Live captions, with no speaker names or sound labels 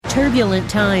Turbulent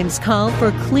times call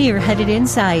for clear-headed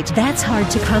insight. That's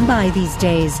hard to come by these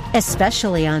days,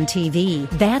 especially on TV.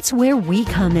 That's where we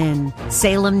come in.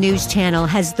 Salem News Channel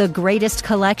has the greatest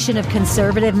collection of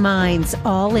conservative minds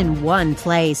all in one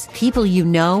place. People you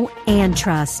know and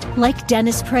trust, like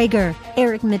Dennis Prager,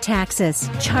 Eric Metaxas,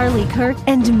 Charlie Kirk,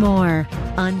 and more.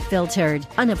 Unfiltered,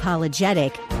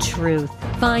 unapologetic truth.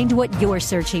 Find what you're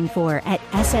searching for at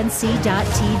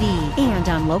snc.tv and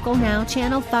on Local Now,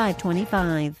 Channel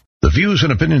 525. The views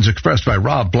and opinions expressed by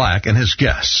Rob Black and his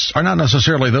guests are not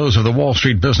necessarily those of the Wall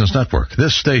Street Business Network,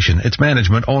 this station, its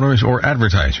management, owners, or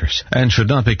advertisers, and should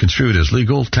not be construed as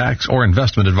legal, tax, or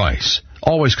investment advice.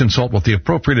 Always consult with the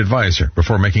appropriate advisor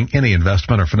before making any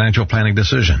investment or financial planning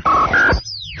decision.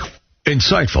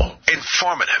 Insightful,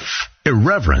 informative,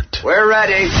 irreverent. We're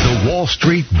ready. The Wall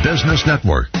Street Business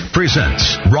Network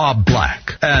presents Rob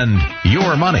Black and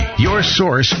Your Money, your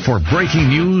source for breaking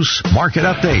news, market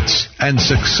updates, and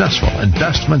successful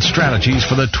investment strategies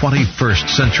for the 21st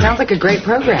century. Sounds like a great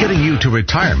program. Getting you to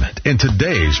retirement in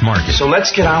today's market. So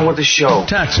let's get on with the show.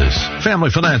 Taxes, family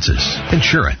finances,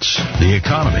 insurance, the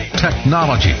economy,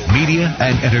 technology, media,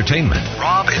 and entertainment.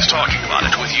 Rob is talking about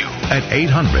it with you at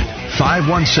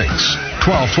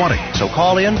 800-516-1220. So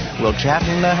call in, we'll chat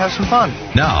and have some fun.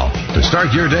 Now, to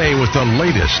start your day with the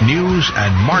latest news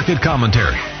and market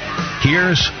commentary,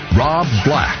 here's Rob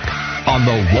Black on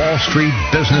the Wall Street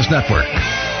Business Network.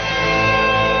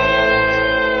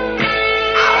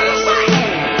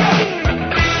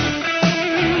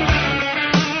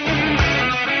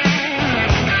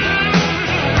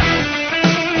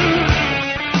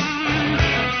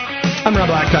 I'm Rob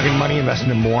Black, talking money,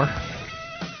 investing, and more.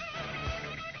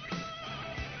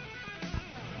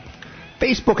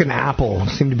 Facebook and Apple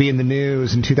seem to be in the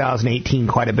news in 2018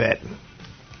 quite a bit.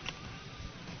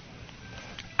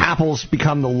 Apple's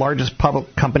become the largest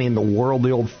public company in the world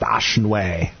the old-fashioned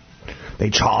way.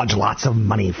 They charge lots of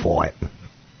money for it.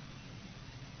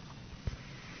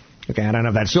 Okay, I don't know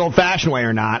if that's the old-fashioned way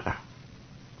or not.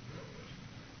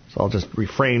 So I'll just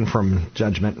refrain from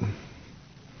judgment.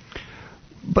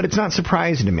 But it's not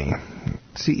surprising to me.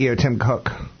 CEO Tim Cook,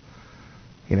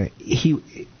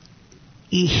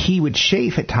 he would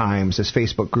chafe at times as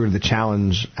Facebook grew to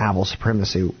challenge Apple's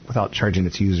supremacy without charging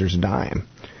its users a dime.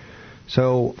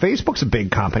 So Facebook's a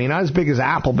big company, not as big as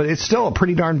Apple, but it's still a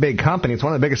pretty darn big company. It's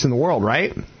one of the biggest in the world,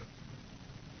 right?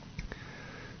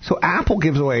 So Apple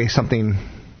gives away something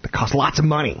that costs lots of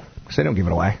money, so they don't give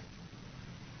it away.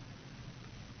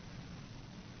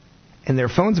 And their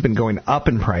phones have been going up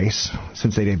in price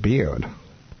since they debuted.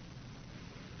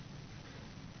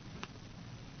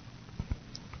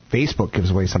 Facebook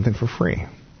gives away something for free. And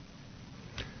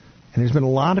there's been a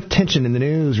lot of tension in the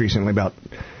news recently about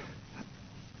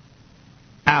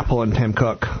Apple and Tim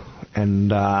Cook.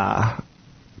 And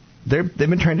they've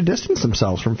been trying to distance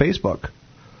themselves from Facebook,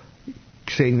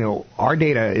 saying, our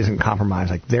data isn't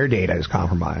compromised, like their data is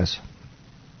compromised.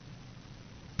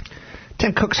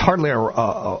 Tim Cook's hardly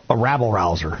a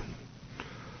rabble-rouser.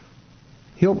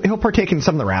 He'll partake in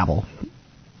some of the rabble,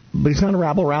 but he's not a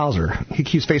rabble-rouser. He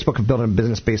accused Facebook of building a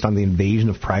business based on the invasion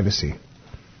of privacy.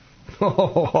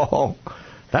 Oh,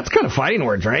 that's kind of fighting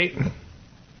words, right?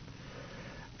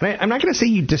 And I'm not going to say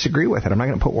you disagree with it. I'm not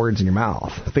going to put words in your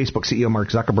mouth. Facebook CEO Mark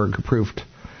Zuckerberg approved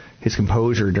his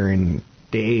composure during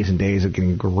days and days of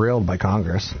getting grilled by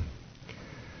Congress.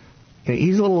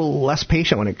 He's a little less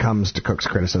patient when it comes to Cook's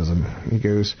criticism. He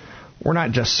goes, we're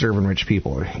not just serving rich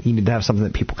people. You need to have something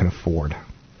that people can afford.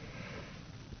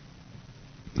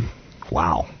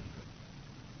 Wow.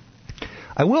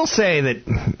 I will say that,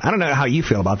 I don't know how you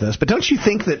feel about this, but don't you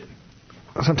think that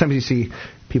sometimes you see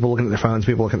people looking at their phones,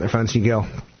 and you go,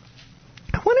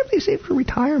 I wonder if they save for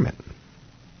retirement.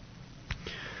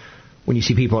 When you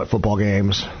see people at football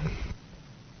games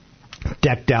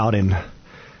decked out in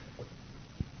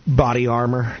body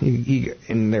armor,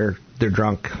 and they're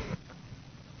drunk,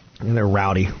 and they're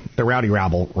rowdy. They're rowdy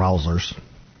rabble-rousers.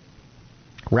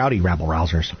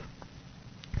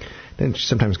 Then you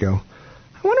sometimes go,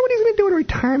 I wonder what he's going to do in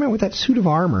retirement with that suit of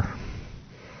armor.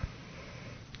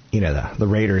 The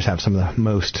Raiders have some of the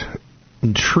most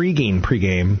intriguing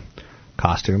pregame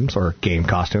costumes, or game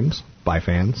costumes, by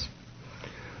fans.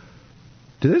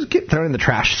 Do those get thrown in the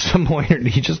trash at some point, or do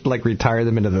you just retire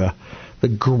them into the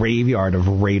graveyard of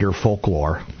Raider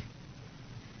folklore?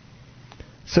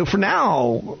 So for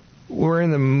now, we're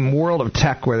in the world of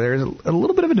tech where there's a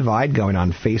little bit of a divide going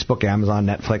on. Facebook, Amazon,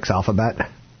 Netflix, Alphabet.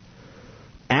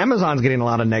 Amazon's getting a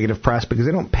lot of negative press because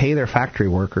they don't pay their factory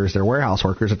workers, their warehouse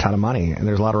workers, a ton of money. And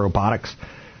there's a lot of robotics.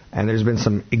 And there's been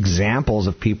some examples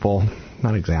of people,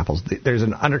 not examples, there's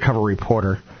an undercover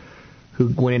reporter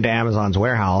who went into Amazon's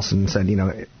warehouse and said,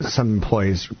 some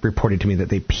employees reported to me that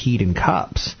they peed in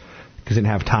cups because they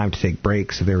didn't have time to take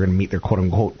breaks if they were going to meet their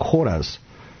quote-unquote quotas.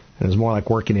 And it was more like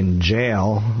working in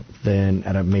jail than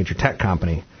at a major tech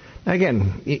company. Now,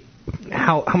 again,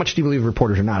 how much do you believe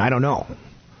reporters or not? I don't know.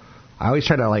 I always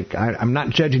try to, I'm not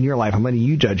judging your life. I'm letting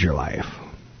you judge your life.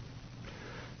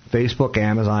 Facebook,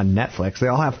 Amazon, Netflix, they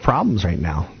all have problems right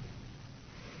now.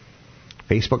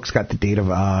 Facebook's got the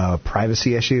data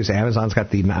privacy issues. Amazon's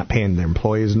got the not paying their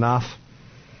employees enough.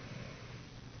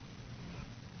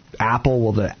 Apple,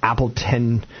 will the Apple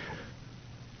 10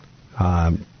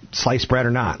 sliced bread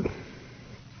or not?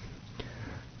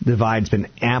 The divide's been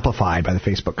amplified by the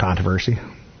Facebook controversy.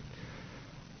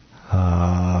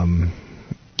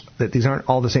 That these aren't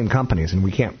all the same companies, and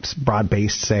we can't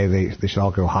broad-based say they should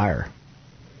all go higher.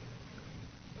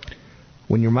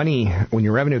 When your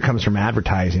revenue comes from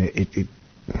advertising,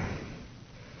 I'm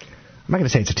not going to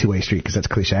say it's a two-way street because that's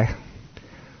cliche,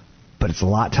 but it's a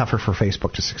lot tougher for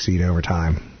Facebook to succeed over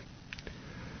time.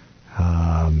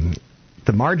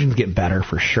 The margins get better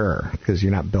for sure because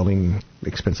you're not building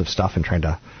expensive stuff and trying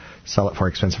to sell it for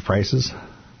expensive prices.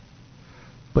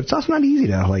 But it's also not easy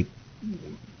to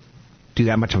do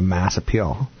that much of a mass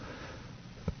appeal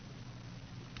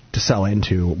to sell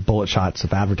into bullet shots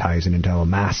of advertising into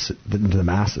the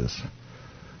masses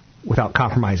without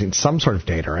compromising some sort of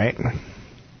data, right?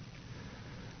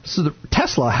 So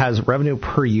Tesla has revenue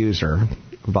per user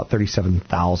of about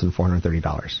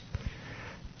 $37,430.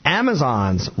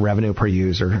 Amazon's revenue per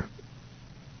user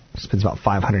spends about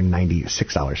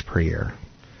 $596 per year.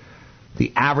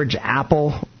 The average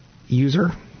Apple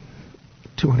user,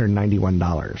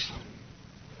 $291.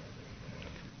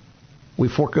 We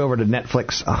fork over to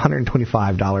Netflix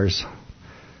 $125.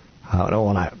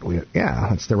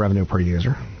 That's the revenue per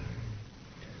user.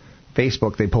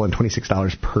 Facebook, they pull in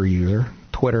 $26 per user.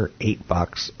 Twitter,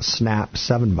 $8. Snap,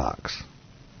 $7.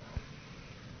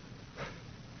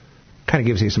 Kind of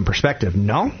gives you some perspective.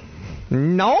 No?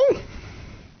 But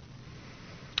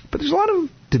there's a lot of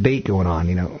debate going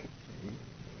on,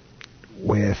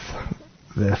 with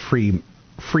the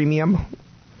freemium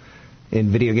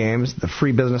in video games, the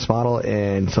free business model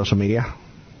in social media.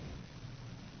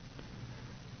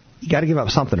 You got to give up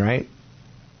something, right?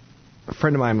 A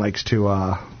friend of mine likes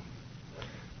to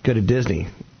go to Disney.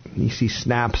 You see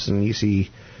snaps and you see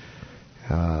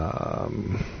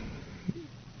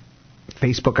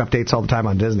Facebook updates all the time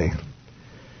on Disney.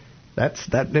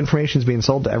 That information is being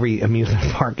sold to every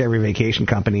amusement park, every vacation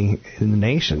company in the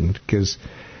nation because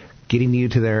getting you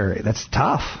to that's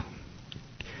tough.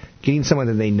 Getting someone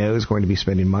that they know is going to be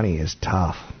spending money is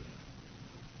tough.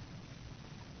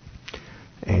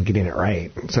 And getting it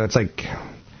right. So it's like,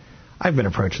 I've been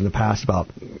approached in the past about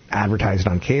advertising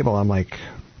on cable. I'm like,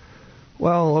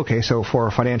 well, okay, so for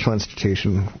a financial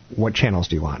institution, what channels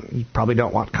do you want? You probably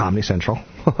don't want Comedy Central,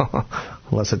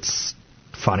 unless it's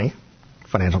funny,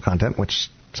 financial content,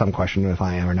 which some question if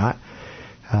I am or not.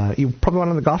 You probably want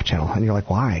on the Golf Channel. And you're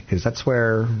like, why? Because that's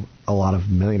where a lot of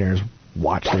millionaires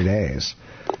watch their days.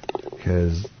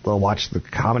 Because they'll watch the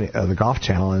Golf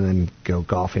Channel and then go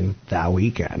golfing that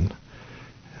weekend.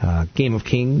 Game of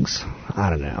Kings, I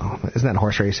don't know. Isn't that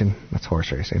horse racing? That's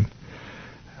horse racing.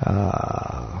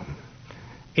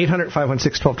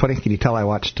 800-516-1220. Can you tell I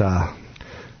watched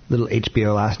little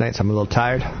HBO last night, so I'm a little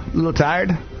tired?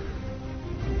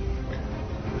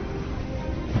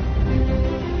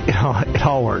 It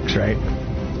all works, right?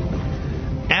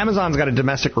 Amazon's got a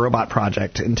domestic robot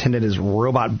project intended as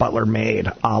robot butler maid,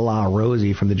 a la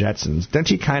Rosie from the Jetsons. Don't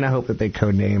you kind of hope that they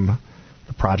codename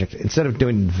the project? Instead of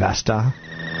doing Vesta,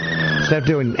 instead of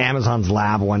doing Amazon's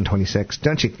Lab 126,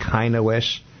 don't you kind of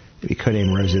wish that you could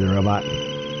name Rosie the robot? I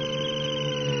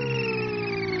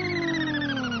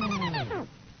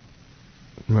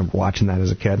remember watching that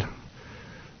as a kid.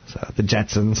 So, the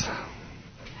Jetsons.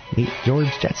 Meet George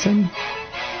Jetson.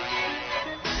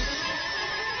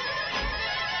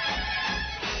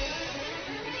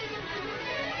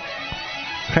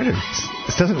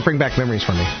 This doesn't bring back memories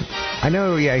for me. I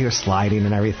know, he was sliding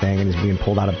and everything, and he's being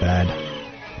pulled out of bed.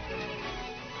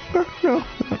 No.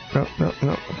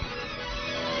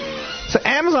 So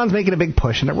Amazon's making a big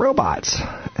push into robots,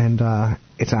 and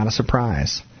it's not a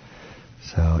surprise.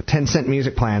 So Tencent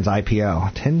Music plans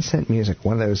IPO. Tencent Music,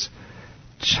 one of those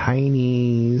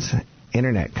Chinese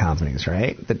internet companies,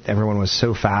 right? That everyone was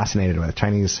so fascinated with.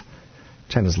 China's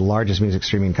largest music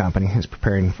streaming company is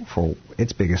preparing for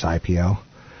its biggest IPO.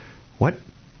 What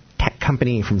tech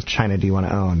company from China do you want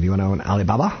to own? Do you want to own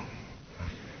Alibaba,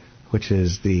 which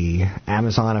is the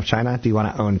Amazon of China? Do you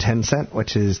want to own Tencent,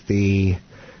 which is the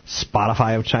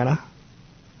Spotify of China?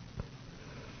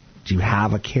 Do you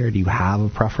have a care? Do you have a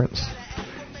preference?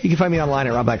 You can find me online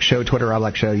at Rob Black Show, Twitter, Rob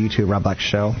Black Show, YouTube, Rob Black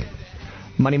Show.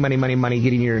 Money, money, money, money,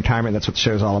 getting your retirement. That's what the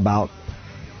show's all about.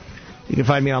 You can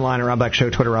find me online at Rob Black Show,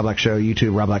 Twitter, Rob Black Show,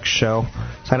 YouTube, Rob Black Show.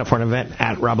 Sign up for an event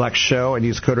at Rob Black Show and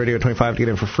use code radio25 to get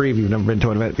in for free if you've never been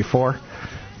to an event before.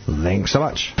 Thanks so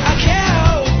much. I can't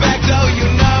hold back though, you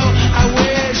know, I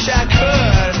wish I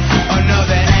could. Oh no,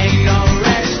 there ain't no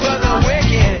rest for the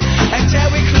wicked until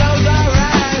we close our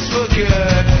eyes for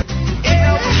good.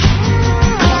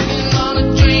 Walking on a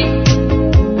dream,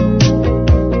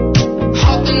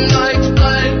 hopping like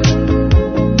blood,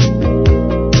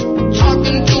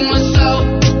 talking to myself.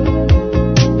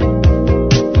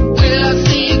 Will I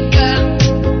see again?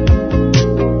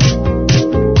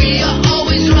 We are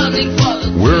always running for the.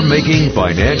 We're making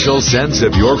financial sense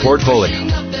of your portfolio.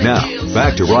 Now,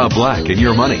 back to Rob Black and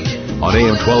Your Money on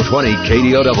AM 1220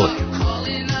 KDOW.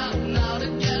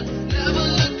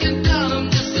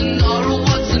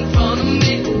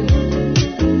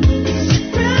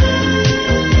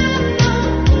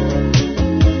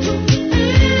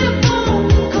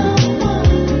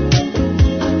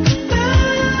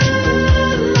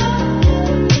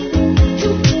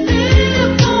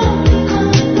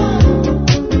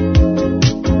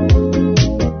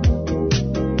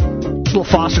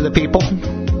 Foster the People.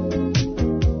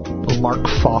 Mark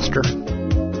Foster.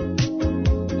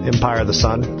 Empire of the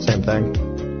Sun, same thing.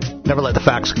 Never let the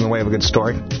facts get in the way of a good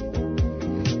story.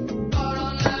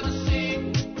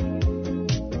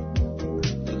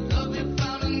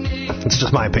 It's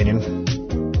just my opinion.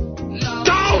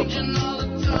 Don't!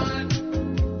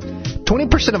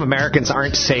 20% of Americans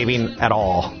aren't saving at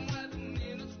all.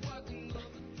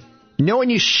 Knowing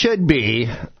you should be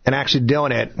and actually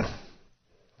doing it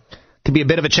could be a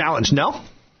bit of a challenge, no?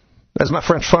 As my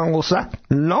French friend will say,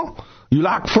 no? You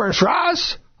like French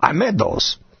fries? I made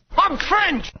those. I'm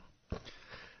French!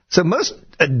 So most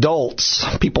adults,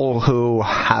 people who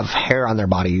have hair on their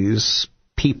bodies,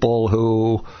 people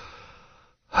who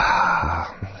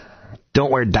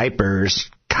don't wear diapers,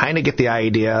 kind of get the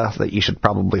idea that you should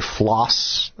probably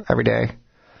floss every day,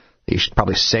 that you should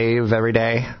probably save every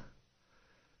day,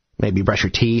 maybe brush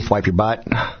your teeth, wipe your butt.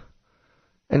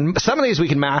 And some of these we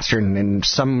can master, and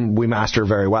some we master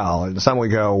very well. And some we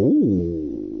go,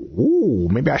 ooh,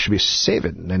 maybe I should be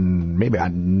saving, and maybe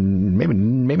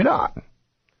not.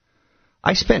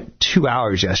 I spent 2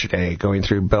 hours yesterday going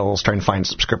through bills, trying to find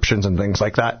subscriptions and things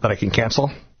like that I can cancel.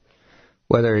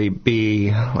 Whether it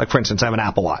be, like for instance, I have an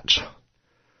Apple Watch.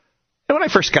 And when I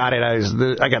first got it,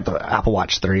 I got the Apple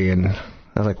Watch 3, and I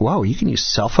was like, whoa, you can use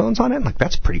cell phones on it? Like,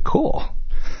 that's pretty cool.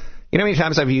 You know how many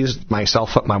times I've used my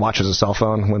watch as a cell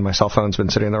phone when my cell phone's been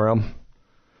sitting in the room?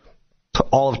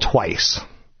 All of twice.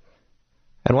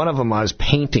 And one of them I was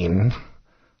painting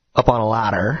up on a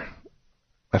ladder.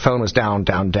 My phone was down,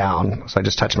 so I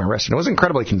just touched my wrist. And it was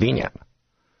incredibly convenient.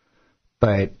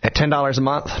 But at $10 a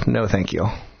month, no thank you.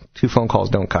 2 phone calls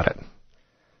don't cut it.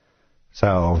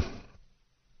 So,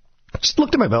 just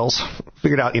looked at my bills,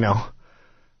 figured out,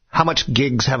 how much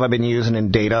gigs have I been using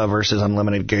in data versus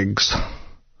unlimited gigs.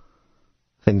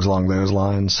 Things along those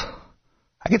lines.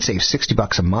 I could save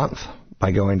 $60 a month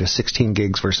by going to 16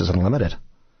 gigs versus unlimited.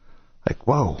 Like,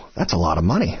 whoa, that's a lot of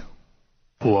money.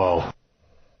 Whoa.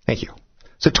 Thank you.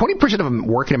 So 20% of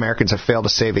working Americans have failed to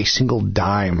save a single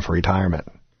dime for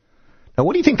retirement. Now,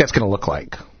 what do you think that's going to look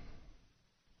like?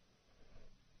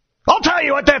 I'll tell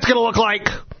you what that's going to look like.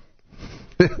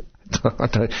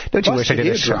 Don't you wish I did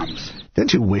a show?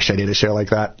 Don't you wish I did a show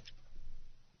like that?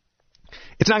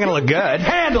 It's not going to look good.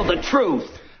 Handle the truth.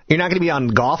 You're not going to be on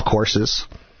golf courses.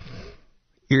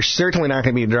 You're certainly not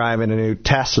going to be driving a new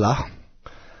Tesla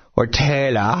or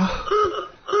Taylor.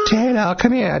 Taylor,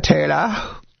 come here,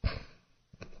 Taylor.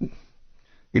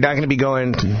 You're not going to be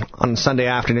going on Sunday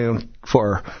afternoon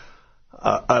for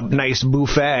a nice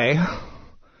buffet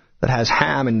that has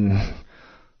ham and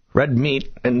red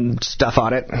meat and stuff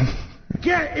on it.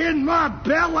 Get in my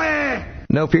belly!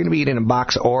 Nope, you're going to be eating a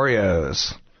box of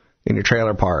Oreos in your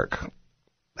trailer park.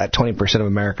 That 20% of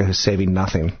America who's saving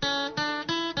nothing.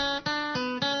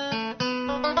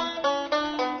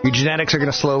 Your genetics are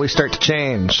going to slowly start to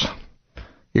change.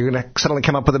 You're going to suddenly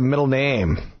come up with a middle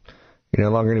name. You're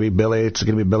no longer going to be Billy, it's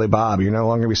going to be Billy Bob. You're no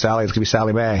longer going to be Sally, it's going to be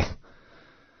Sally Mae.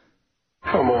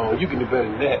 Come on, you can do better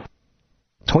than that.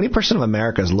 20% of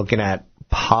America is looking at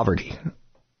poverty.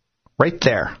 Right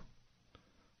there.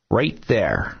 Right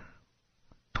there.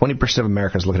 20% of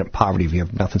America is looking at poverty if you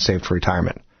have nothing saved for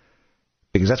retirement.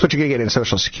 Because that's what you're going to get in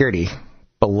Social Security,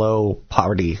 below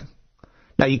poverty.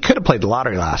 Now, you could have played the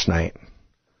lottery last night,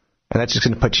 and that's just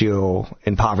going to put you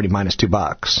in poverty minus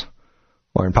 $2.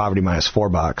 or in poverty minus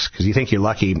 $4, because you think you're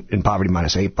lucky in poverty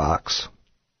minus $8.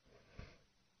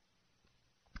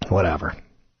 Whatever.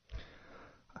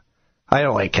 I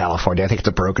don't like California. I think it's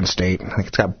a broken state. I think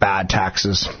it's got bad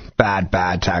taxes. Bad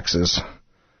taxes. I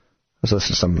was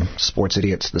listening to some sports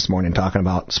idiots this morning talking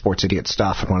about sports idiot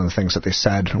stuff, and one of the things that they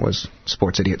said was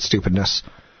sports idiot stupidness,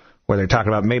 where they're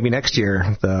talking about maybe next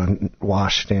year the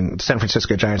San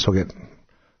Francisco Giants will get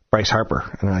Bryce Harper.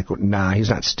 And they're like, nah, he's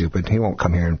not stupid. He won't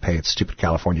come here and pay stupid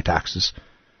California taxes.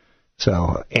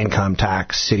 So income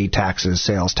tax, city taxes,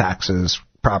 sales taxes,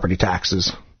 property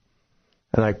taxes.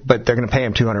 And like, but they're going to pay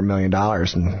him $200 million,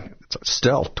 and it's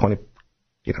still 20.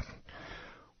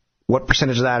 What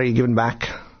percentage of that are you giving back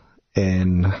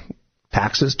in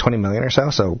taxes? 20 million or so.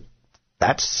 So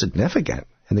that's significant.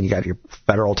 And then you got your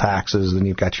federal taxes, then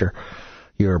you've got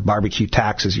your barbecue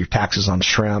taxes, your taxes on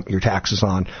shrimp, your taxes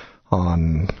on.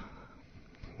 I'm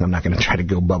not going to try to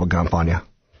go Bubba Gump on you.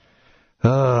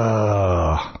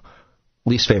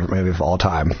 Least favorite movie of all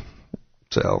time.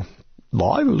 So.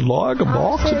 Life is like a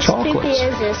box of chocolates.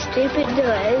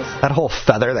 That whole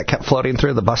feather that kept floating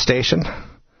through the bus station,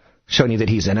 showing you that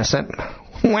he's innocent.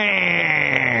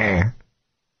 And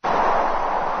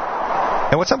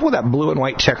what's up with that blue and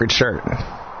white checkered shirt?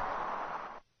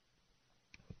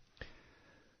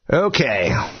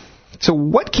 Okay, so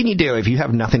what can you do if you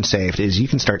have nothing saved? Is you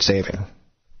can start saving.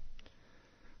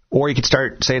 Or you could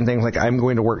start saying things like, I'm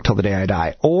going to work till the day I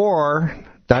die. Or,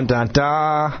 dun dun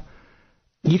dun,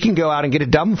 you can go out and get a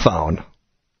dumb phone.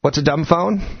 What's a dumb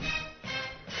phone?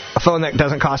 A phone that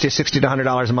doesn't cost you $60 to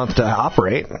 $100 a month to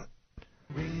operate.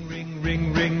 Ring, ring,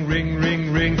 ring, ring, ring,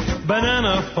 ring, ring.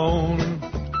 Banana phone.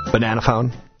 Banana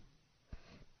phone?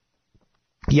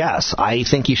 Yes, I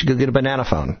think you should go get a banana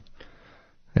phone.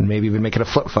 And maybe even make it a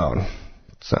flip phone.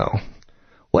 So,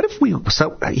 what if you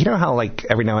know how like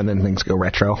every now and then things go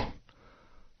retro?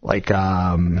 Like,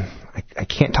 I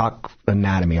can't talk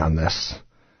anatomy on this.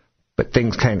 But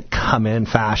things kind of come in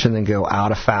fashion, then go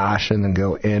out of fashion, then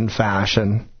go in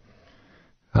fashion.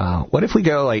 What if we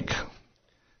go, like,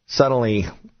 suddenly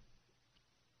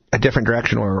a different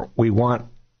direction where we want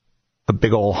a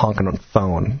big old honking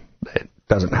phone that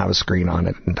doesn't have a screen on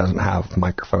it and doesn't have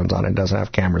microphones on it, doesn't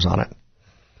have cameras on it?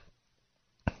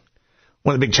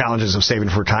 One of the big challenges of saving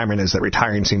for retirement is that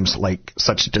retiring seems like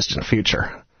such a distant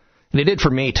future. And it did for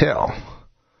me, too.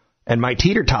 And my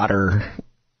teeter-totter...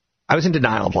 I was in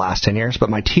denial the last 10 years, but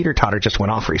my teeter-totter just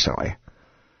went off recently.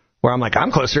 Where I'm like,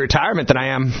 I'm closer to retirement than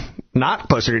I am not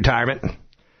closer to retirement.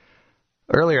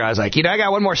 Earlier, I was like, I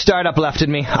got one more startup left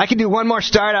in me. I can do one more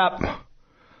startup.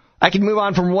 I can move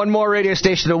on from one more radio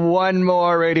station to one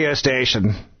more radio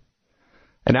station.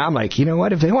 And now I'm like, you know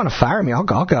what? If they want to fire me, I'll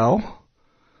go.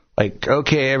 Like,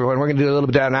 okay, everyone, we're going to do a little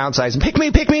bit of downsizing. Pick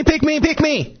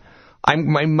me.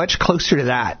 I'm much closer to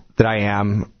that than I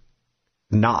am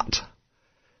not.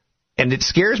 And it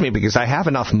scares me because I have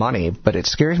enough money, but it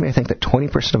scares me to think that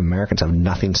 20% of Americans have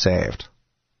nothing saved.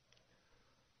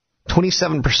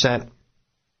 27%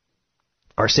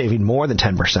 are saving more than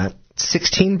 10%.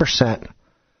 16%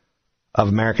 of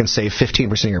Americans save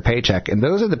 15% of your paycheck. And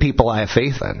those are the people I have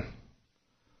faith in.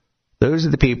 Those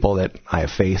are the people that I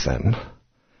have faith in.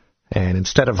 And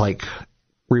instead of like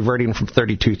reverting from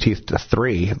 32 teeth to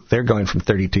 3, they're going from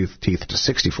 32 teeth to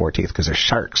 64 teeth because they're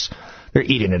sharks. They're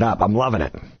eating it up. I'm loving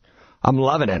it. I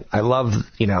love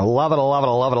it.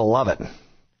 Love it. So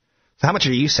how much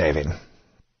are you saving?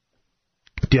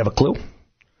 Do you have a clue?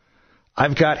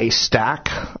 I've got a stack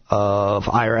of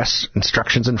IRS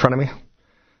instructions in front of me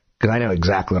because I know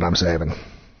exactly what I'm saving.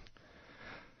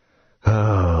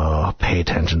 Oh, pay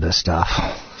attention to this stuff.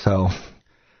 So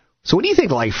what do you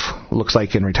think life looks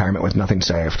like in retirement with nothing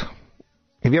saved?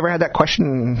 Have you ever had that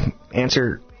question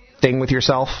answer thing with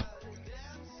yourself?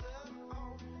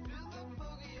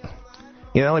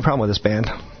 The only problem with this band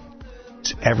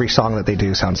is every song that they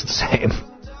do sounds the same.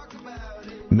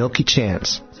 Milky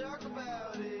Chance.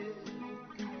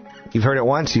 You've heard it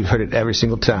once, you've heard it every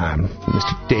single time.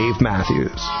 Mr. Dave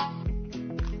Matthews.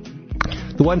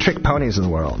 The one-trick ponies of the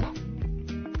world.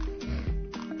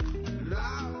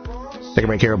 Take a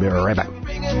break here, we'll be right back.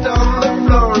 Never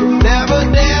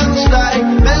danced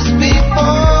like this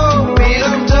before. We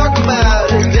don't talk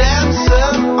about it.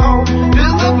 Dancing on to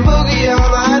the boogie all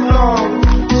night long.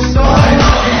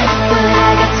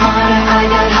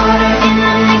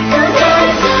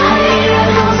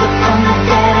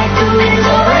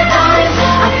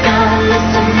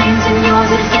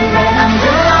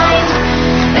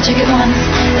 Check it once,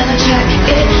 then I check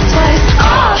it twice.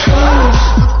 Oh,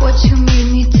 look what you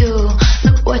made me do.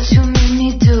 Look what you made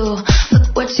me do. Look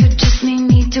what you just made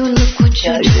me do. Look what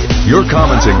you just. Your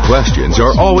comments and questions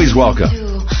are always welcome.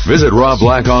 Visit Rob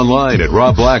Black online at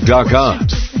robblack.com.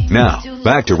 Now,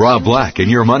 back to Rob Black and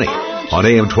Your Money on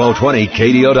AM 1220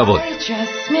 KDOW.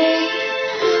 Trust me,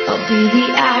 I'll be the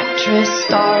actress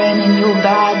starring in your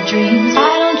bad dreams.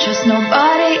 I don't trust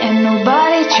nobody and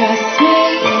nobody trusts me.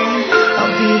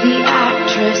 I'll be the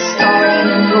actress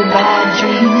starring in your bad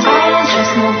dreams. I don't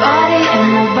trust nobody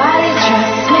and nobody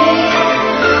trusts me.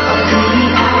 I'll be the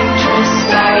actress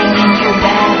starring in your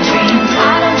bad dreams.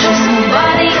 I don't trust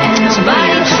nobody and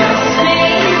nobody trusts me.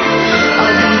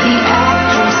 I'll be the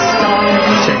actress starring.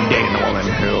 Said dating a woman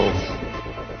who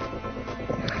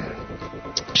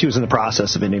she was in the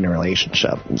process of ending a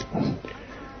relationship,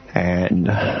 and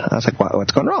I was like,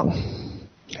 "What's going wrong?"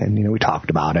 And we talked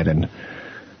about it, and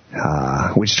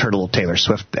we just heard a little Taylor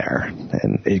Swift there,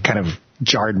 and it kind of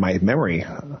jarred my memory.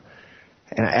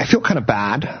 And I feel kind of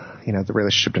bad, the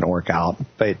relationship didn't work out,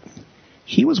 but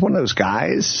he was one of those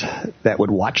guys that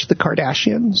would watch the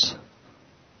Kardashians.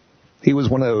 He was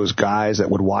one of those guys that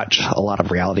would watch a lot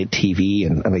of reality TV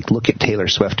and like look at Taylor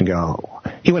Swift and go,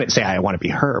 he wouldn't say I want to be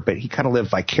her, but he kind of lived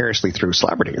vicariously through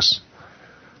celebrities.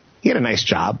 He had a nice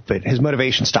job, but his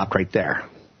motivation stopped right there.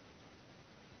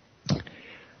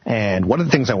 And one of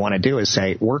the things I want to do is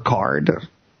say, work hard.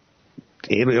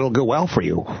 It'll go well for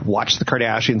you. Watch the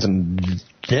Kardashians and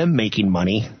them making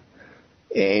money.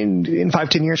 And in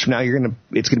 5-10 years from now,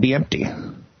 it's going to be empty.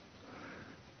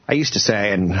 I used to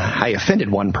say, and I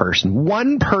offended one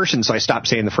person, so I stopped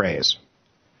saying the phrase.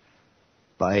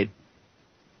 But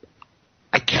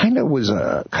I kind of was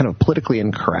a kind of politically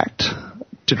incorrect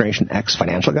Generation X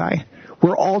financial guy.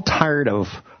 We're all tired of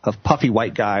puffy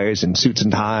white guys in suits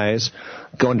and ties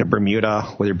going to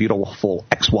Bermuda with their beautiful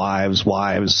ex-wives,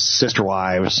 wives, sister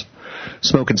wives,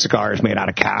 smoking cigars made out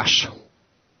of cash.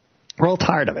 We're all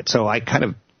tired of it. So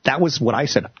that was what I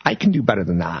said. I can do better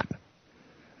than that.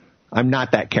 I'm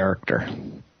not that character.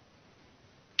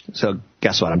 So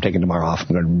guess what? I'm taking tomorrow off. I'm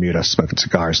going to Bermuda, smoking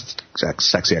cigars,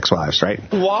 sexy ex-wives, right?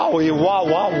 Wow. I'm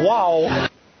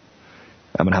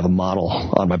going to have a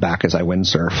model on my back as I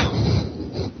windsurf.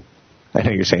 I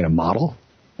know you're saying a model?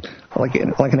 Like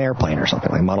an airplane or something,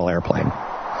 like a model airplane.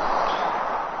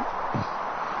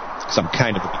 Some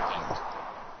kind of a big deal.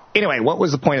 Anyway, what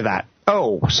was the point of that?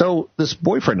 Oh, so this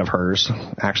boyfriend of hers,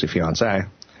 actually fiance,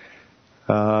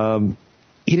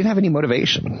 he didn't have any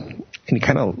motivation. And he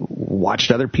kind of watched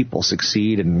other people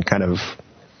succeed and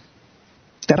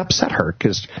that upset her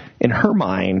because in her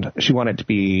mind, she wanted to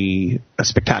be a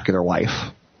spectacular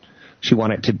wife. She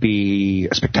wanted to be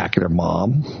a spectacular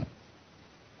mom.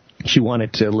 She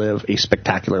wanted to live a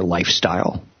spectacular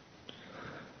lifestyle.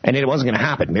 And it wasn't going to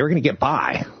happen. They were going to get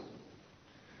by,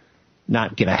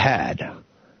 not get ahead.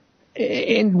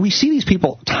 And we see these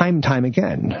people time and time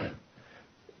again. A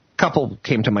couple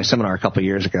came to my seminar a couple of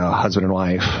years ago, husband and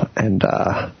wife, and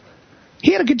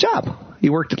he had a good job. He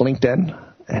worked at LinkedIn,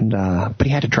 but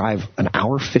he had to drive an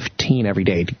hour 15 every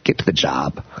day to get to the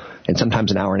job, and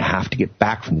sometimes an hour and a half to get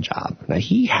back from the job. Now,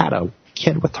 he had a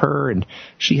kid with her, and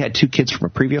she had 2 kids from a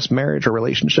previous marriage or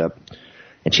relationship,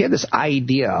 and she had this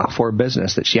idea for a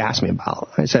business that she asked me about.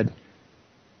 I said,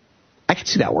 I can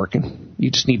see that working. You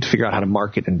just need to figure out how to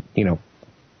market and,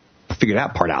 figure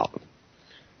that part out.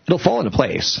 It'll fall into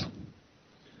place.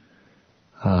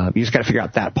 You just got to figure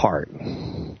out that part.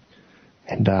 And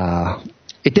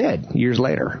it did years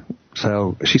later.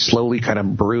 So she slowly kind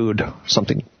of brewed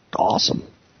something awesome,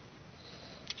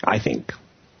 I think.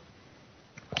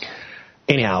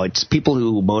 Anyhow, it's people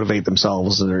who motivate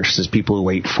themselves versus people who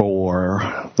wait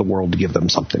for the world to give them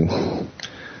something.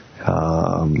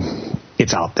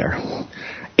 It's out there.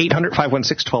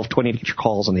 800-516-1220 to get your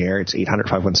calls on the air. It's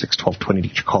 800-516-1220 to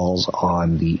get your calls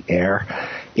on the air.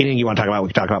 Anything you want to talk about, we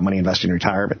can talk about money, investing, and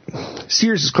retirement.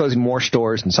 Sears is closing more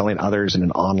stores and selling others in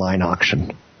an online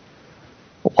auction.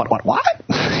 What?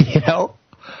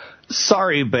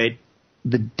 Sorry, but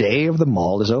the day of the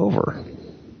mall is over.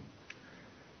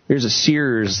 There's a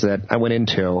Sears that I went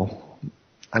into.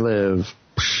 I live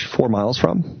 4 miles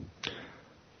from.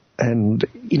 And,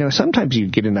 sometimes you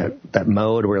get in that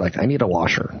mode where, I need a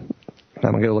washer. And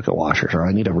I'm going to go look at washers, or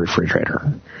I need a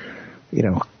refrigerator.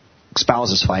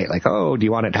 Spouses fight, do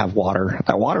you want it to have water?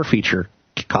 That water feature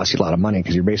costs you a lot of money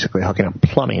because you're basically hooking up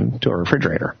plumbing to a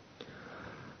refrigerator.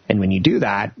 And when you do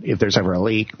that, if there's ever a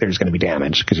leak, there's going to be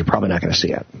damage because you're probably not going to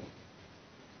see it.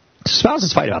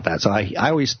 Spouses fight about that. So I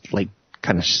always,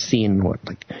 kind of seeing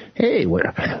hey,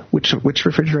 which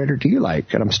refrigerator do you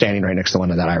like? And I'm standing right next to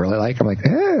one that I really like. I'm like,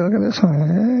 hey, look at this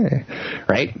one. Hey.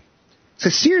 Right?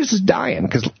 So Sears is dying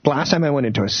because last time I went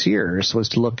into a Sears was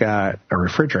to look at a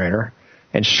refrigerator.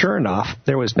 And sure enough,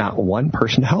 there was not one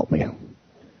person to help me.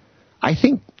 I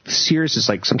think Sears is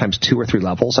like sometimes 2 or 3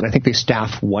 levels, and I think they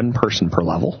staff 1 person per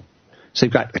level. So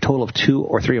they've got a total of 2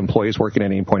 or 3 employees working at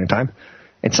any point in time,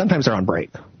 and sometimes they're on break.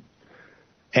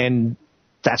 And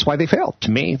that's why they failed.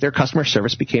 To me, their customer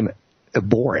service became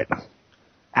abhorrent,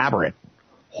 aberrant,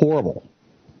 horrible,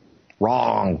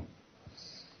 wrong.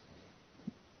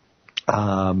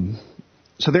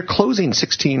 So they're closing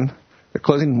 16. They're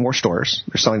closing more stores.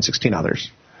 They're selling 16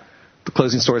 others. The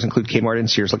closing stores include Kmart and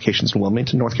Sears locations in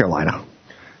Wilmington, North Carolina,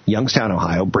 Youngstown,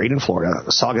 Ohio, Braden, Florida,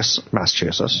 Saugus,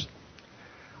 Massachusetts.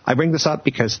 I bring this up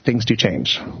because things do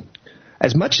change.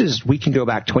 As much as we can go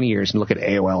back 20 years and look at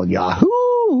AOL and Yahoo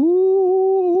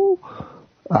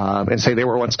and say they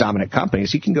were once dominant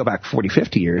companies, you can go back 40,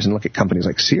 50 years and look at companies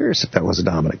like Sears that was a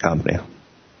dominant company.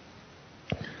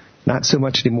 Not so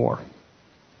much anymore.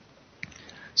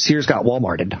 Sears got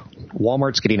Walmarted.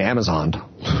 Walmart's getting Amazoned,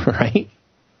 right?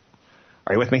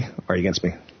 Are you with me? Or are you against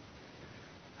me?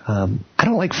 I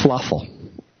don't like Fluffle.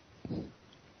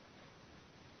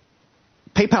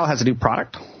 PayPal has a new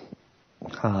product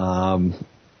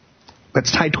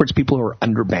that's tied towards people who are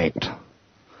underbanked.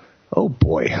 Oh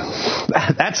boy,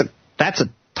 that's a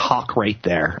talk right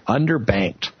there.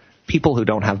 Underbanked, people who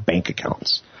don't have bank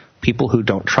accounts, people who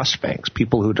don't trust banks,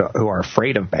 people who are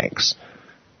afraid of banks,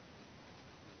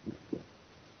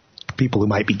 people who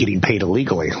might be getting paid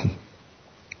illegally.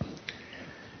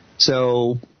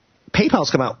 So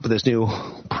PayPal's come out with this new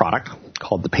product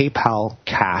called the PayPal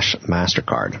Cash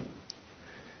MasterCard.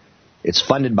 It's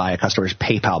funded by a customer's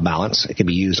PayPal balance. It can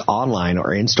be used online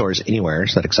or in stores anywhere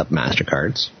that accept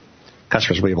MasterCards.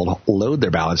 Customers will be able to load their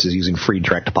balances using free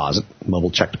direct deposit, mobile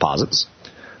check deposits.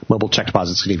 Mobile check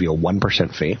deposits can give you a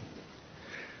 1% fee,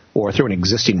 or through an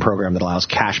existing program that allows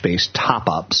cash-based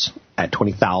top-ups at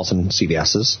 20,000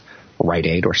 CVS's, Rite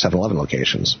Aid, or 7-Eleven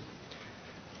locations.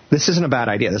 This isn't a bad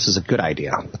idea. This is a good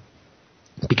idea.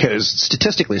 Because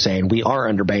statistically saying, we are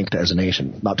underbanked as a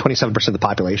nation. About 27% of the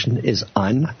population is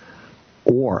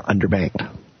or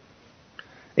underbanked.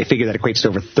 They figure that equates to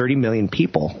over 30 million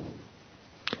people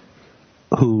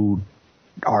who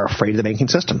are afraid of the banking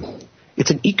system.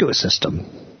 It's an ecosystem.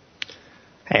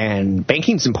 And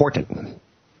banking's important.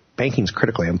 Banking's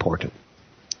critically important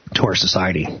to our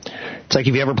society. It's like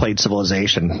if you ever played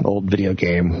Civilization, old video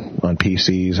game on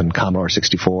PCs and Commodore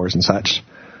 64s and such.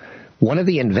 One of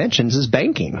the inventions is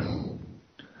banking.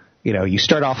 You know, you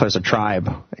start off as a tribe,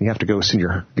 and you have to go send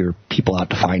your people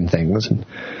out to find things. And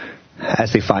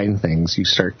as they find things, you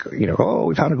start, oh,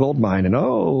 we found a gold mine, and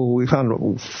oh, we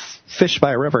found fish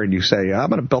by a river. And you say, I'm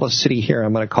going to build a city here.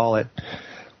 I'm going to call it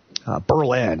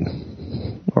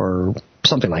Berlin or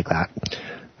something like that.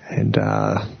 And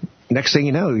next thing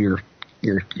you know, do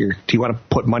you want to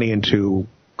put money into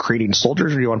creating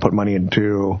soldiers, or do you want to put money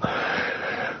into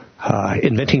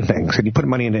inventing things? And you put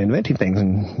money into inventing things,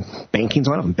 and banking's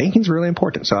one of them. Banking's really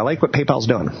important. So I like what PayPal's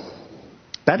doing.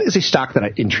 That is a stock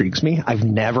that intrigues me. I've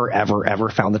never, ever, ever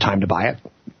found the time to buy it,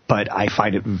 but I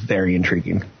find it very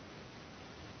intriguing.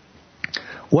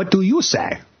 What do you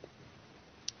say?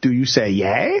 Do you say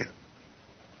yay?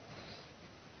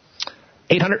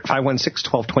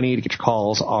 800-516-1220 to get your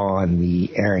calls on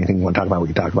the air. Anything you want to talk about, we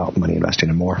can talk about money, investing,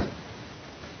 and more.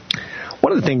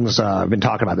 One of the things I've been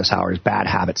talking about this hour is bad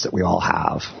habits that we all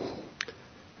have.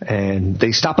 And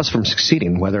they stop us from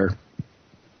succeeding, whether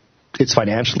it's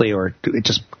financially or it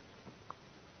just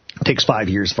takes 5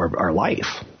 years for our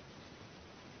life.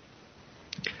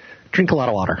 Drink a lot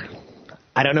of water.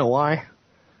 I don't know why.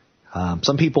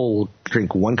 Some people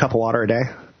drink 1 cup of water a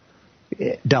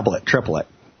day. Double it, triple it.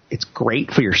 It's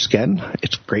great for your skin.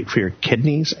 It's great for your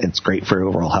kidneys. It's great for your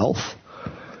overall health.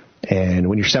 And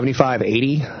when you're 75,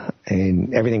 80,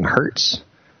 and everything hurts,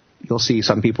 you'll see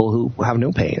some people who have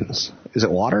no pains. Is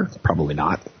it water? Probably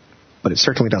not. But it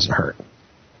certainly doesn't hurt.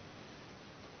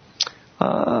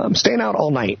 Staying out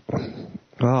all night.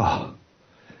 Oh.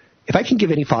 If I can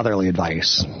give any fatherly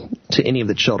advice to any of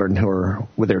the children who are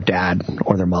with their dad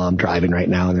or their mom driving right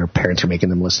now, and their parents are making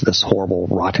them listen to this horrible,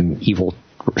 rotten, evil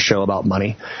show about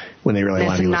money when they really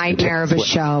want to be listening to it. It's a nightmare of a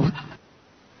show.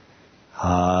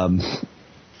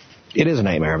 It is a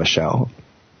nightmare of a show.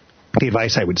 The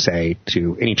advice I would say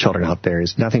to any children out there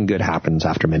is nothing good happens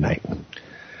after midnight.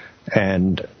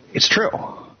 And it's true.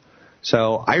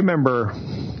 So I remember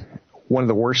one of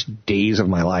the worst days of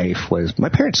my life was my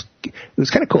parents. It was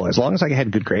kind of cool. As long as I had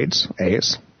good grades,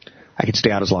 A's, I could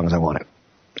stay out as long as I wanted.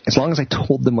 As long as I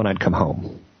told them when I'd come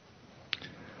home.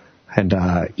 And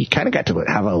you kind of got to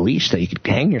have a leash that you could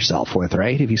hang yourself with,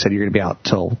 right? If you said you're going to be out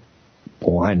till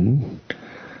 1,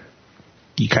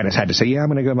 you kind of had to say, yeah, I'm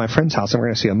going to go to my friend's house and we're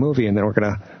going to see a movie, and then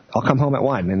I'll come home at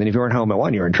 1. And then if you weren't home at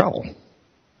 1, you're in trouble.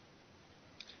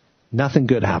 Nothing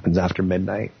good happens after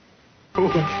midnight. Oh,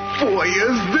 boy,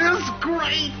 is this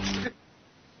great!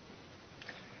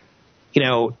 You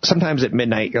know, sometimes at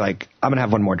midnight you're like, I'm going to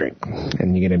have one more drink,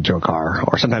 and you get into a car.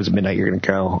 Or sometimes at midnight you're going to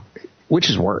go, which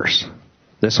is worse,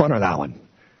 this one or that one?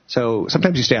 So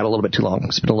sometimes you stay out a little bit too long,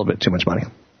 spend a little bit too much money.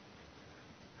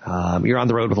 You're on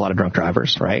the road with a lot of drunk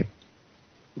drivers, right?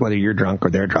 Whether you're drunk or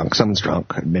they're drunk, someone's drunk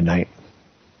at midnight.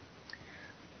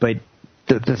 But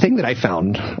the thing that I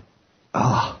found,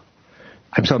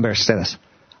 I'm so embarrassed to say this.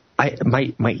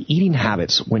 My eating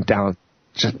habits went down,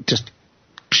 just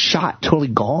shot, totally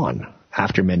gone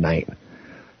after midnight.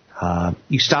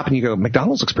 You stop and you go,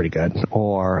 McDonald's looks pretty good,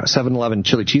 or a 7-Eleven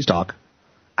chili cheese dog.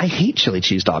 I hate chili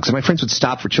cheese dogs, and my friends would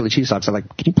stop for chili cheese dogs. I'm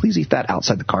like, can you please eat that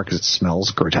outside the car because it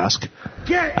smells grotesque?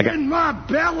 Get in my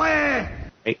belly!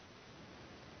 Hey,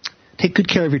 take good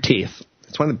care of your teeth.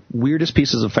 It's one of the weirdest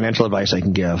pieces of financial advice I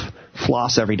can give.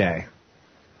 Floss every day.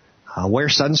 Wear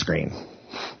sunscreen.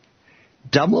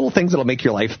 Dumb little things that'll make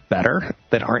your life better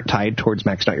that aren't tied towards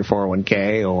maxing out your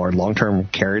 401k or long-term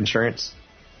care insurance.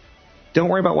 Don't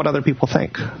worry about what other people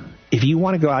think. If you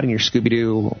want to go out in your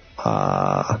Scooby-Doo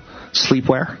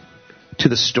sleepwear to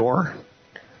the store,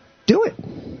 do it.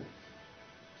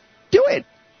 Do it.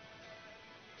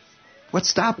 What's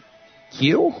stopping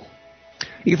you?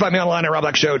 You can find me online at Rob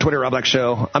Black Show, Twitter, Rob Black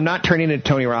Show. I'm not turning into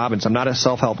Tony Robbins. I'm not a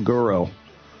self-help guru.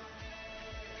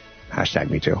 Hashtag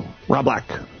me too.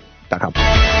 RobBlack.com.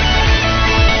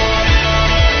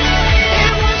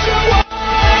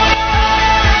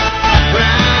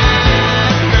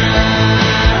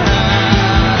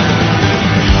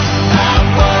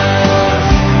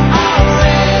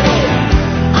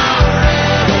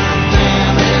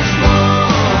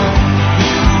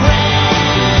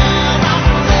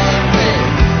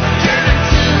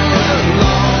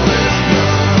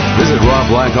 Visit Rob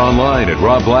Black online at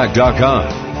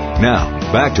robblack.com. Now,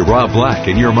 back to Rob Black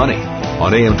and Your Money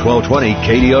on AM 1220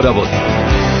 KDOW.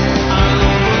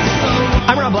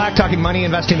 I'm Rob Black, talking money,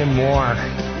 investing, and more.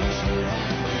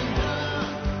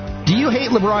 Do you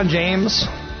hate LeBron James?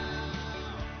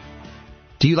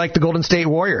 Do you like the Golden State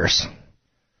Warriors?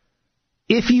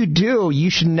 If you do, you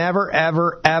should never,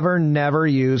 ever, ever, never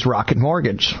use Rocket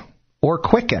Mortgage or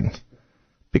Quicken,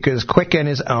 because Quicken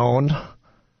is owned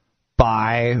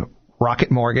by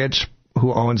Rocket Mortgage,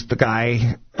 who owns the guy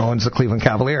who owns the Cleveland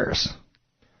Cavaliers.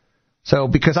 So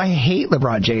because I hate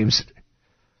LeBron James,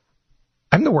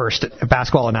 I'm the worst at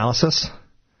basketball analysis.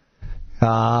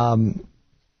 In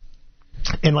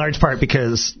large part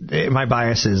because my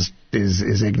bias is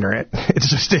ignorant.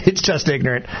 It's just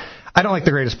ignorant. I don't like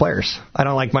the greatest players. I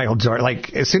don't like Michael Jordan.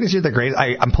 Like, as soon as you're the greatest,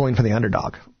 I'm pulling for the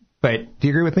underdog. But do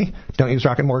you agree with me? Don't use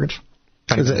Rocket Mortgage?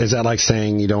 Is that like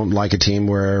saying you don't like a team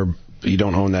where you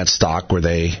don't own that stock where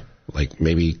they, like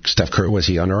maybe Steph Curry, was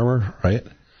he Under Armour, right?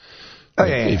 Oh,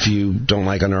 yeah. If you don't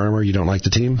like Under Armour, you don't like the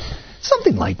team?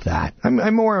 Something like that.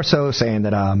 I'm more so saying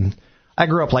that I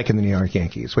grew up liking the New York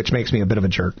Yankees, which makes me a bit of a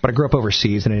jerk. But I grew up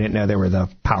overseas, and I didn't know they were the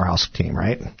powerhouse team,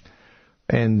 right?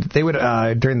 And they would,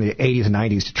 during the 80s and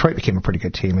 90s, Detroit became a pretty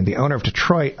good team. And the owner of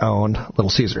Detroit owned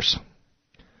Little Caesars.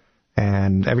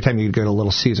 And every time you'd go to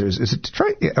Little Caesars, is it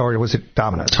Detroit or was it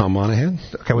Domino's? Tom Monahan.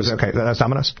 Okay, that's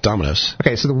Domino's? Domino's.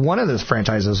 Okay, so one of the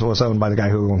franchises was owned by the guy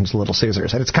who owns Little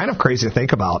Caesars. And it's kind of crazy to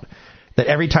think about that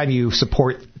every time you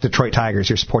support Detroit Tigers,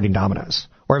 you're supporting Domino's.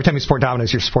 Or every time you support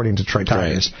Domino's, you're supporting Detroit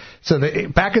Tigers. Right. So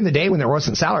back in the day when there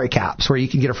wasn't salary caps where you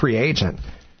could get a free agent,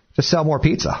 just sell more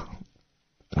pizza.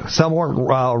 Sell more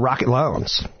rocket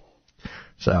loans.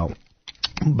 So,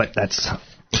 but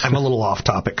I'm a little off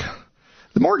topic.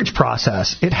 The mortgage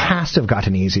process, it has to have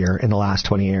gotten easier in the last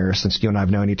 20 years since you and I have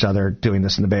known each other doing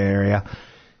this in the Bay Area.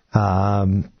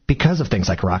 Because of things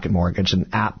like Rocket Mortgage and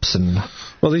apps and...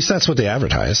 Well, at least that's what they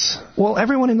advertise. Well,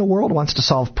 everyone in the world wants to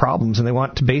solve problems, and they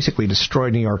want to basically destroy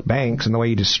New York banks, and the way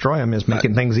you destroy them is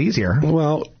making things easier.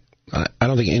 Well, I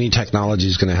don't think any technology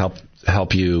is going to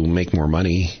help you make more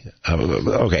money.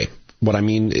 Okay, what I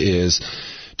mean is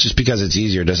just because it's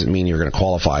easier doesn't mean you're going to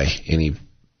qualify any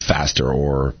faster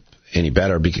or any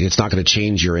better, because it's not going to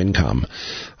change your income.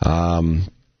 And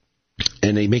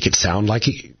they make it sound like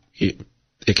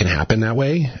it can happen that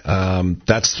way.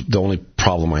 That's the only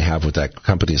problem I have with that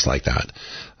companies like that.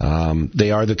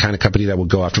 They are the kind of company that will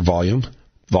go after volume,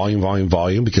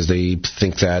 because they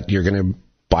think that you're going to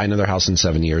buy another house in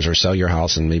 7 years or sell your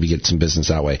house and maybe get some business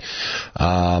that way.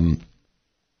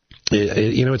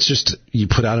 It's just you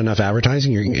put out enough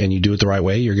advertising and you do it the right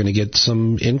way, you're going to get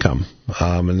some income.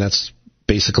 And that's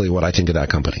basically what I think of that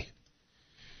company.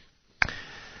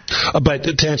 But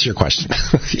to answer your question,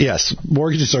 yes,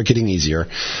 mortgages are getting easier,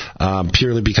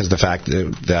 purely because of the fact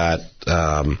that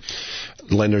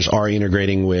lenders are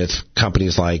integrating with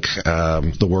companies like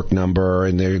the Work Number,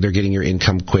 and they're getting your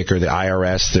income quicker. The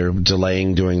IRS, they're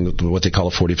delaying doing what they call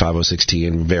a 4506T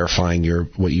and verifying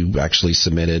what you actually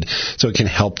submitted, so it can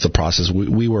help the process.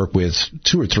 We work with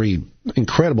 2 or 3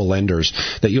 incredible lenders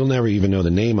that you'll never even know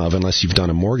the name of unless you've done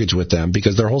a mortgage with them,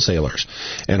 because they're wholesalers,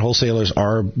 and wholesalers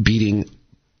are beating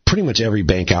pretty much every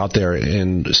bank out there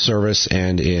in service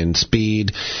and in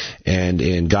speed and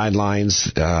in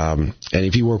guidelines. And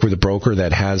if you work with a broker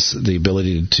that has the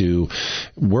ability to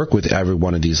work with every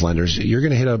one of these lenders, you're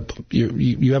going to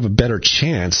you have a better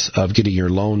chance of getting your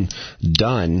loan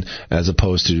done, as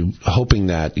opposed to hoping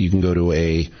that you can go to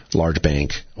a large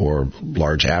bank or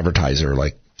large advertiser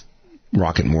like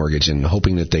Rocket Mortgage and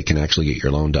hoping that they can actually get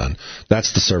your loan done.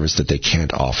 That's the service that they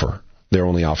can't offer. They're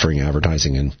only offering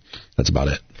advertising, and that's about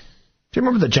it. Do you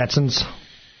remember the Jetsons?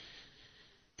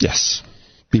 Yes.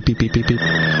 Beep, beep, beep, beep, beep.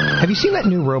 Have you seen that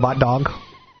new robot dog?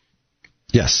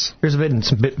 Yes. There's been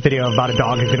some video about a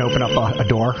dog who can open up a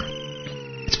door.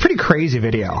 It's a pretty crazy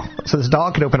video. So this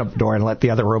dog can open up a door and let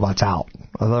the other robots out.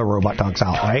 Other robot dogs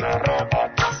out, right?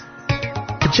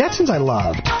 The Jetsons I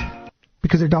loved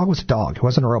because their dog was a dog. It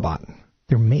wasn't a robot.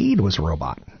 Their maid was a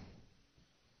robot.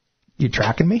 You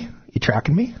tracking me? You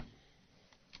tracking me?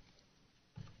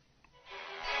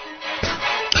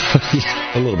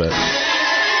 A little bit.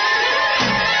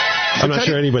 I'm not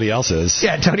sure anybody else is.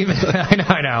 Yeah, Tony.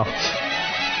 I know.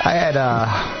 I had,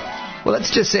 well,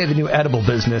 let's just say the new edible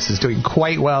business is doing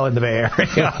quite well in the Bay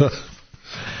Area.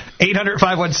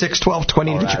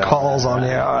 800-516-1220 to get your calls on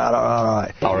there. All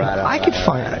right. I could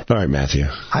find it. All right, Matthew.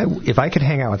 If I could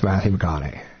hang out with Matthew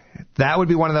McConaughey, that would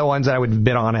be one of the ones that I would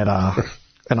bid on at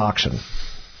an auction.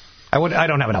 I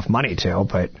don't have enough money to,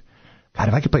 but God,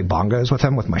 if I could play bongos with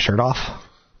him with my shirt off.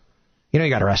 You know, he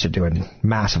got arrested doing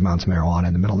massive amounts of marijuana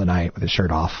in the middle of the night with his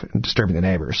shirt off and disturbing the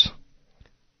neighbors.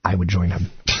 I would join him.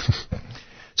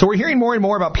 So we're hearing more and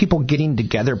more about people getting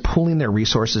together, pooling their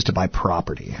resources to buy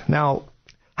property. Now,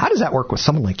 how does that work with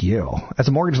someone like you? As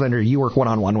a mortgage lender, you work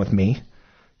one-on-one with me.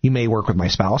 You may work with my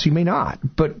spouse. You may not.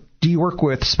 But do you work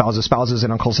with spouses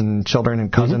and uncles and children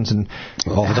and cousins? And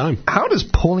all the time. How does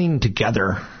pulling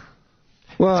together...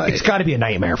 Well, it's got to be a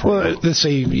nightmare for you. Let's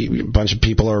say a bunch of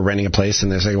people are renting a place,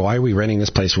 and they say, why are we renting this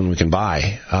place when we can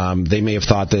buy? They may have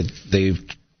thought that they've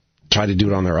tried to do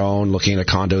it on their own, looking at a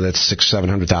condo that's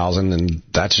 $600,000-$700,000, and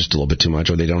that's just a little bit too much,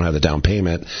 or they don't have the down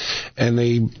payment. And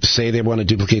they say they want to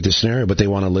duplicate this scenario, but they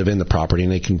want to live in the property,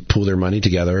 and they can pool their money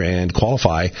together and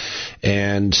qualify.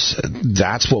 And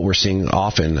that's what we're seeing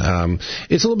often.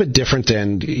 It's a little bit different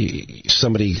than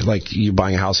somebody like you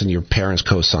buying a house and your parents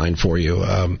co-sign for you.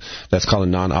 That's called a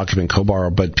non-occupant co-borrow,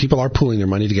 but people are pooling their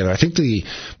money together. I think the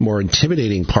more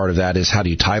intimidating part of that is how do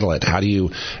you title it?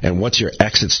 And what's your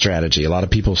exit strategy? A lot of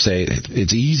people say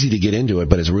it's easy to get into it,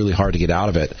 but it's really hard to get out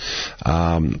of it.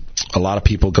 A lot of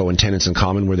people go in tenants in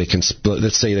common where they can split.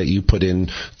 Let's say that you put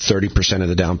in 30% of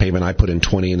the down payment, I put in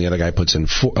 20, and the other guy puts in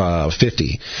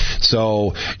 50.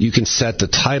 So you can set the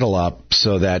title up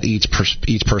so that each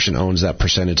person owns that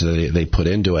percentage that they put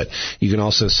into it. You can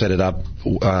also set it up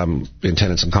in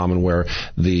tenants in common where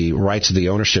the rights of the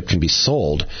ownership can be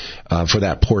sold for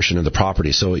that portion of the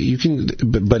property. So you can,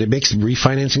 but it makes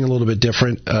refinancing a little bit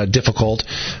difficult.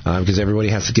 Because everybody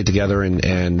has to get together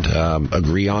and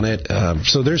agree on it.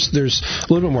 So there's a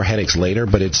little bit more headaches later,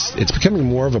 but it's becoming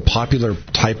more of a popular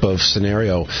type of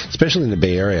scenario, especially in the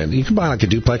Bay Area. And you can buy like a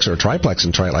duplex or a triplex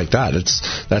and try it like that.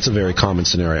 That's a very common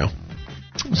scenario.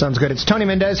 Sounds good. It's Tony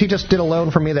Mendez. He just did a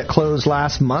loan for me that closed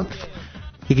last month.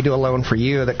 He could do a loan for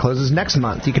you that closes next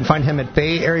month. You can find him at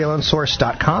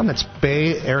BayAreaLoanSource.com. That's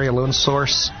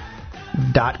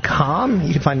BayAreaLoanSource.com.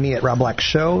 You can find me at Rob Black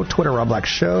Show, Twitter Rob Black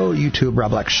Show, YouTube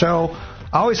Rob Black Show.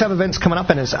 I always have events coming up,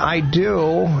 and as I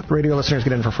do, radio listeners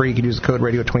get in for free. You can use the code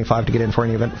radio25 to get in for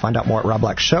any event. Find out more at Rob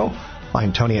Black Show.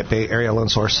 Find Tony at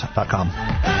BayAreaLoanSource.com.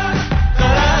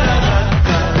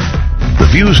 The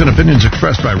views and opinions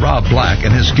expressed by Rob Black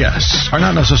and his guests are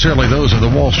not necessarily those of the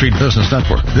Wall Street Business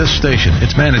Network, this station,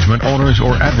 its management, owners,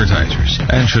 or advertisers,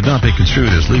 and should not be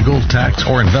construed as legal, tax,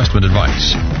 or investment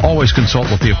advice. Always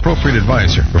consult with the appropriate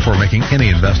advisor before making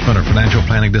any investment or financial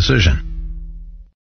planning decision.